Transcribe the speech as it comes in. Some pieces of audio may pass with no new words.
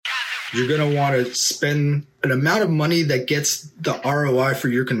you're going to want to spend an amount of money that gets the ROI for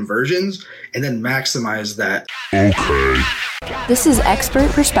your conversions and then maximize that. Okay. This is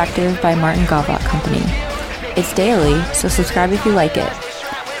Expert Perspective by Martin Gavlak Company. It's daily, so subscribe if you like it.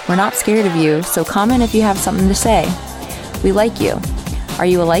 We're not scared of you, so comment if you have something to say. We like you. Are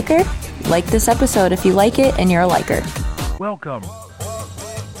you a liker? Like this episode if you like it and you're a liker. Welcome.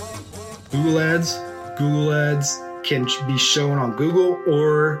 Google Ads can be shown on Google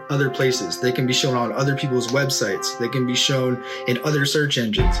or other places. They can be shown on other people's websites. They can be shown in other search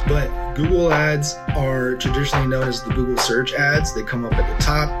engines. But Google Ads are traditionally known as the Google search ads. They come up at the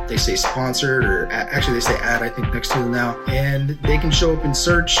top. They say sponsored, or actually they say ad, I think, next to them now. And they can show up in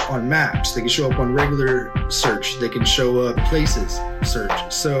search on maps. They can show up on regular search. They can show up places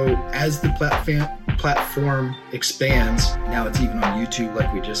search. So as the platform expands, now it's even on YouTube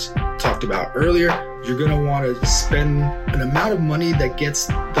like we just talked about earlier, you're going to want to spend an amount of money that gets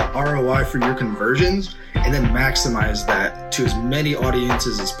the ROI for your conversions and then maximize that to as many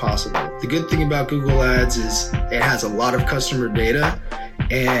audiences as possible. The good thing about Google Ads is it has a lot of customer data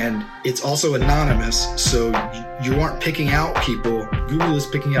and it's also anonymous, so you aren't picking out people. Google is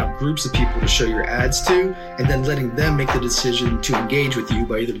picking out groups of people to show your ads to and then letting them make the decision to engage with you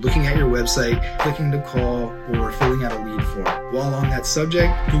by either looking at your website, clicking to call, or filling out a lead form. While on that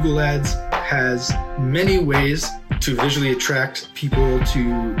subject, Google Ads has many ways to visually attract people to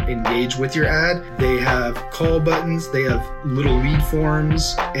engage with your ad. They have call buttons, they have little lead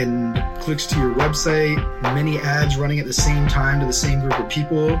forms and clicks to your website, many ads running at the same time to the same group of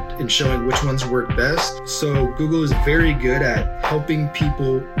people and showing which ones work best. So Google is very good at helping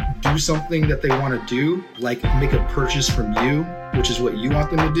people do something that they want to do, like make a purchase from you, which is what you want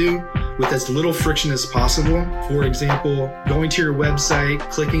them to do, with as little friction as possible. For example, going to your website,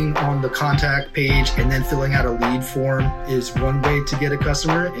 clicking on the contact page, and then filling out a lead form is one way to get a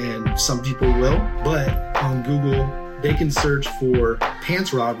customer, and some people will. But on Google, they can search for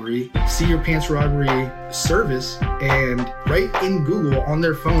pants robbery, see your pants robbery service, and right in Google on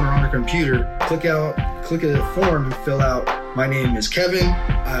their phone or on their computer, click a form and fill out, my name is Kevin,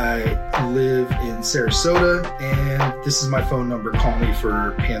 I live in Sarasota, and this is my phone number, call me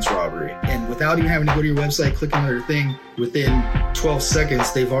for pants robbery. And without even having to go to your website, click another thing, within 12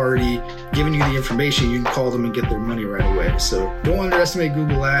 seconds, they've already given you the information. You can call them and get their money right away. So don't underestimate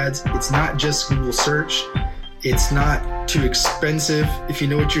Google Ads. It's not just Google search. It's not too expensive if you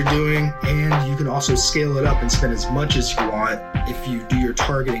know what you're doing, and you can also scale it up and spend as much as you want if you do your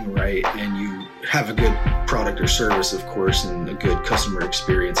targeting right and you have a good product or service, of course, and a good customer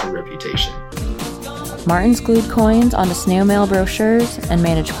experience and reputation. Martin's glued coins onto snail mail brochures and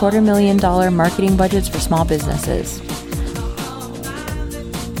managed $250,000 marketing budgets for small businesses.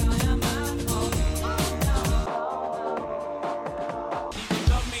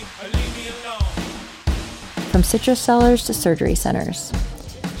 From citrus sellers to surgery centers.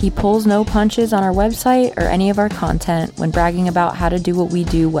 He pulls no punches on our website or any of our content when bragging about how to do what we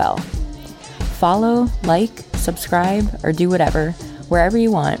do well. Follow, like, subscribe, or do whatever, wherever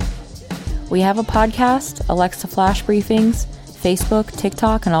you want. We have a podcast, Alexa Flash Briefings, Facebook,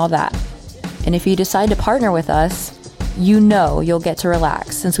 TikTok, and all that. And if you decide to partner with us, you know you'll get to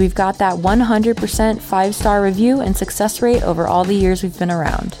relax since we've got that 100% 5-star review and success rate over all the years we've been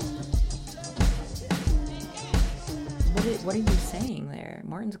around. What are you saying there?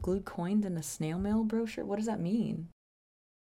 Martin's glued coins in a snail mail brochure? What does that mean?